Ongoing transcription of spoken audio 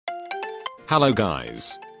Hello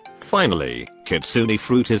guys. Finally, Kitsune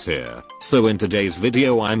fruit is here. So in today's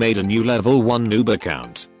video I made a new level 1 noob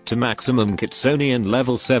account to maximum Kitsune and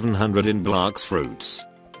level 700 in Blox fruits.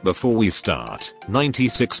 Before we start,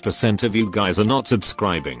 96% of you guys are not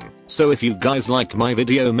subscribing, so if you guys like my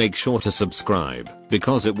video make sure to subscribe,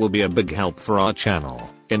 because it will be a big help for our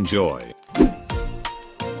channel. Enjoy.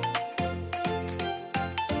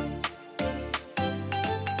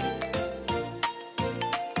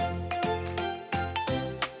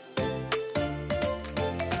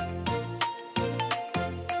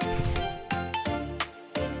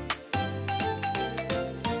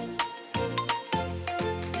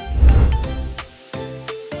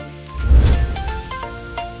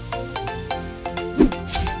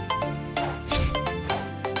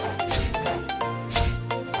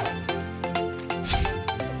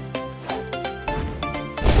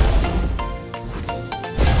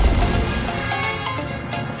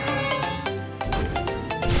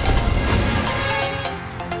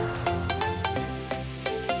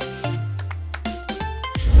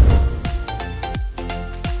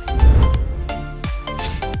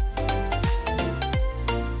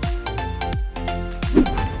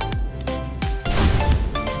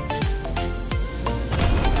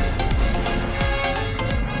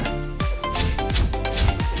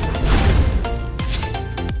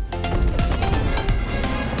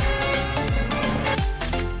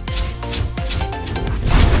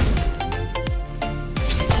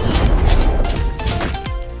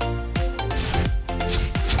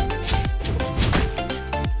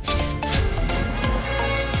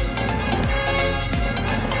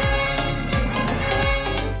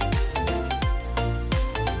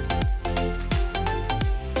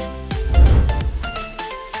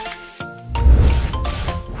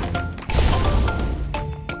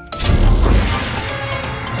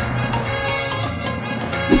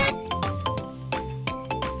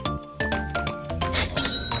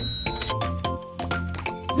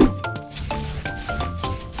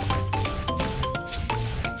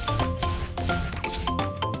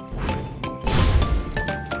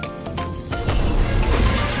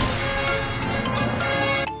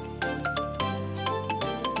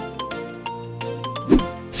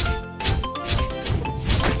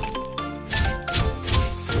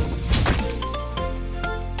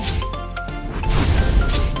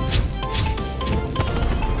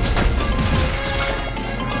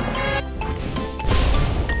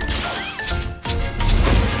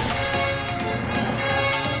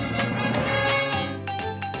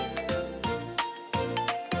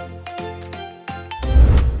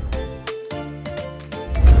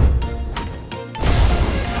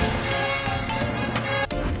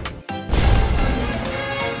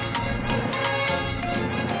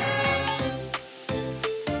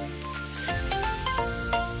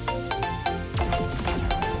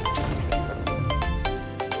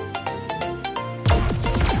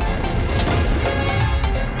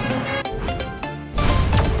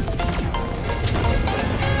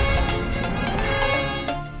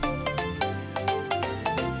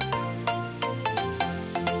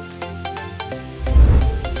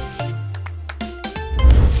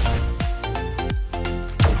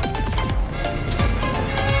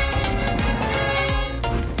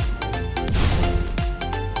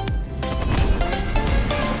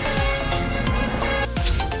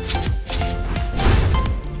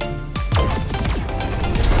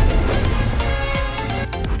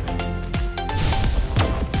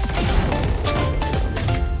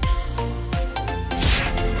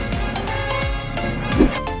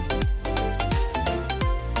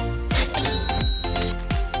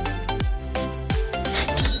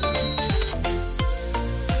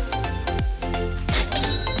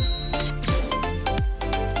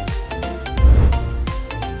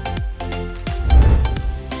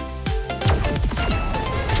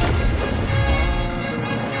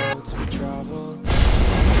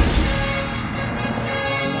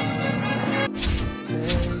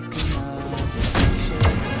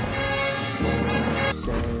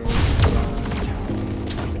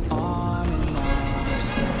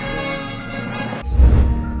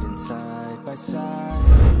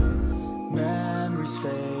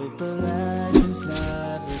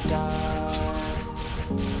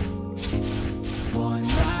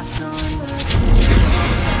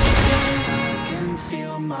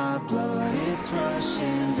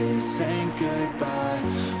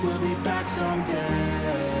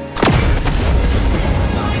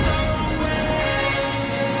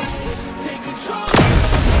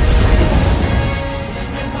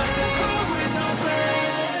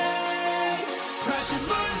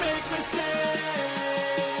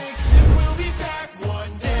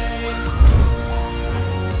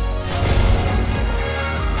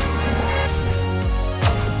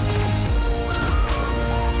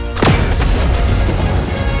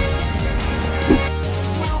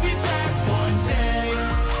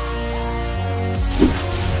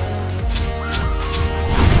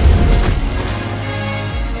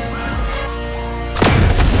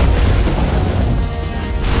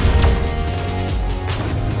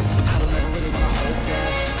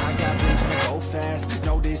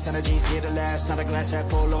 Know this energy's here to last, not a glass half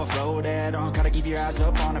full overflow that gotta keep your eyes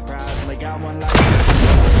up on the prize. Only got one life,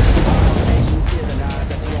 days you feel alive.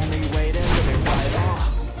 That's the only way to live it right.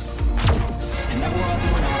 And now we're all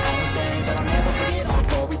doing our own thing, but I'll never forget our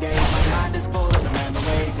glory days. My mind is full of the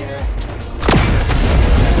memories, yeah.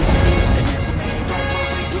 They meant to me, don't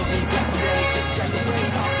worry, we'll be back today to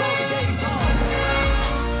celebrate our glory days.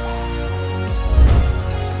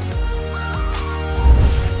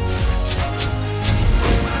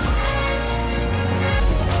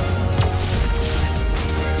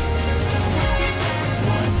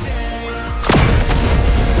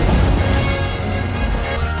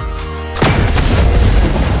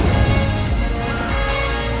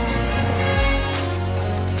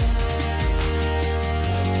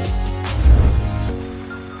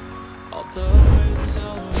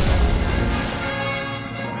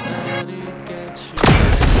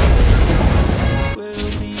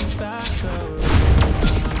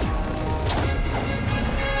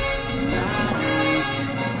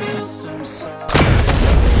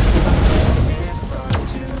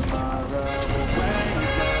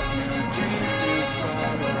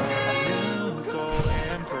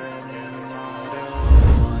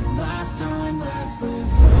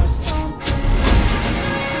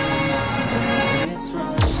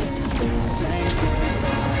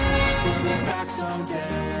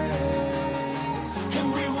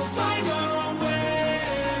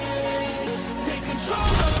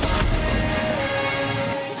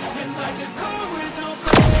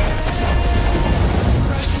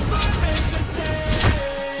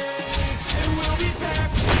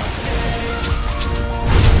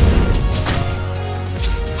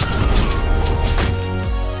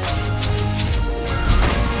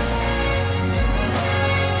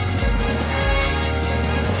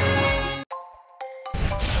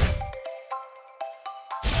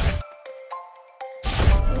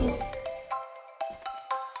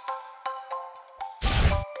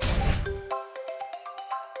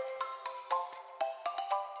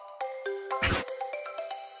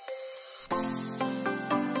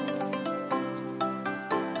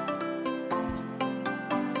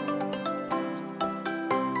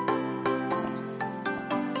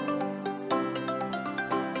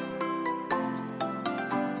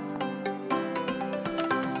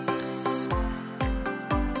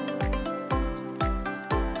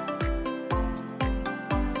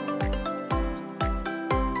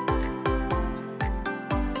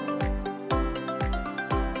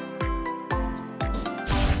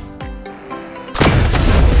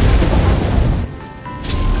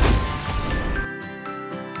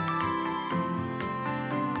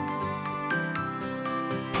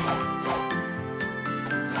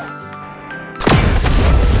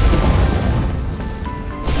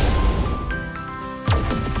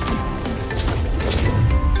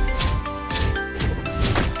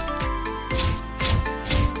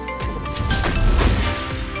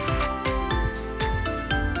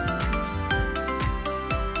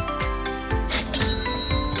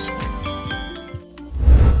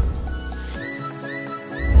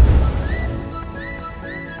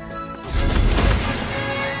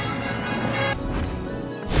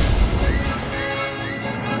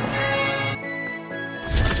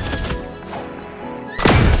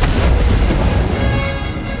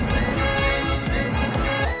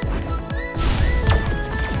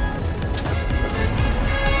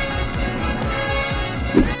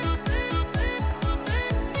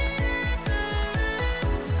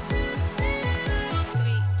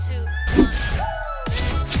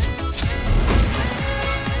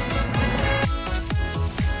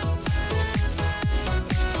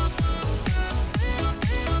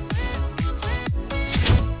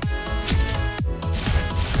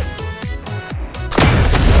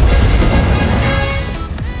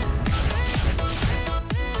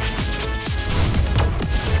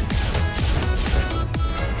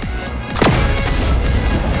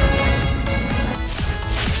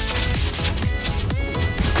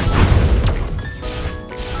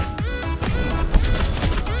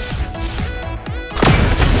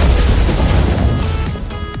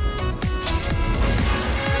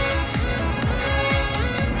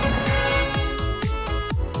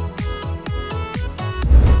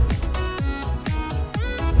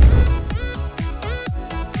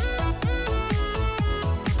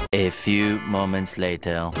 A few moments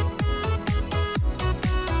later.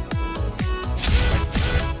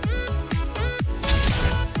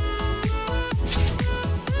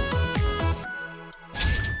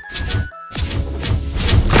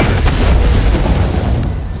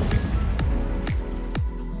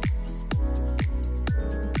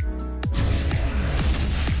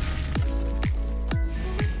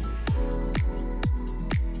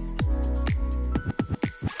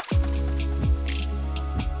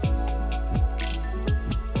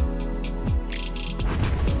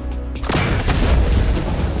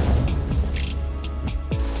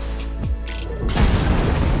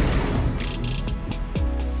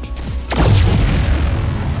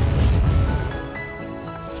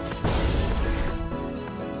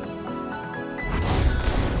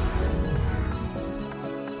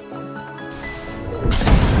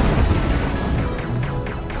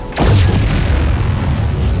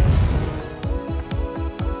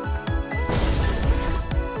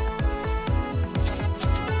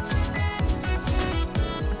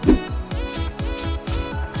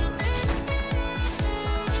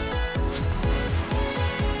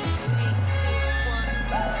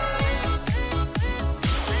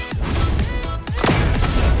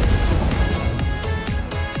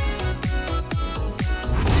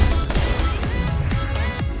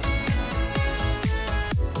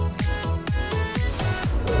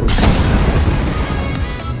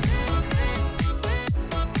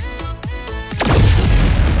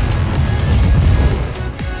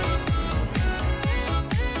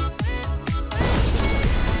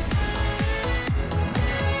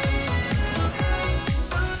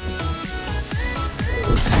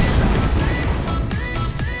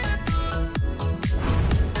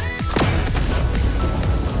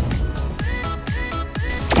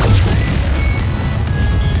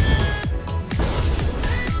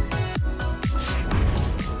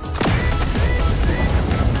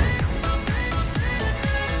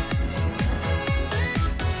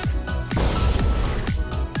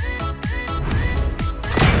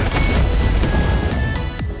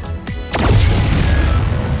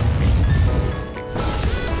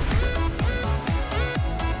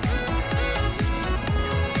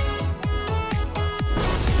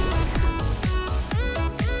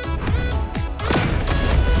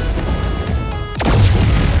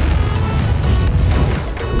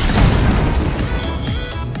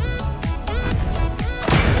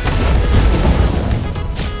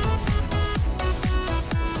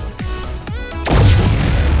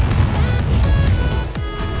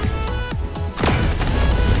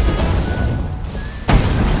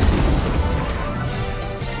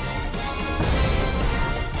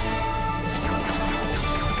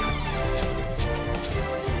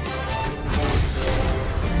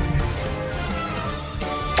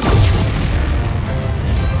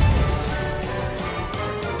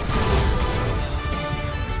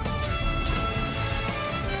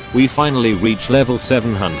 We finally reached level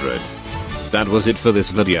 700. That was it for this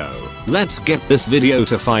video. Let's get this video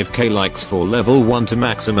to 5k likes for level 1 to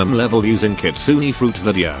maximum level using Kitsune fruit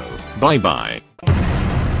video. Bye bye.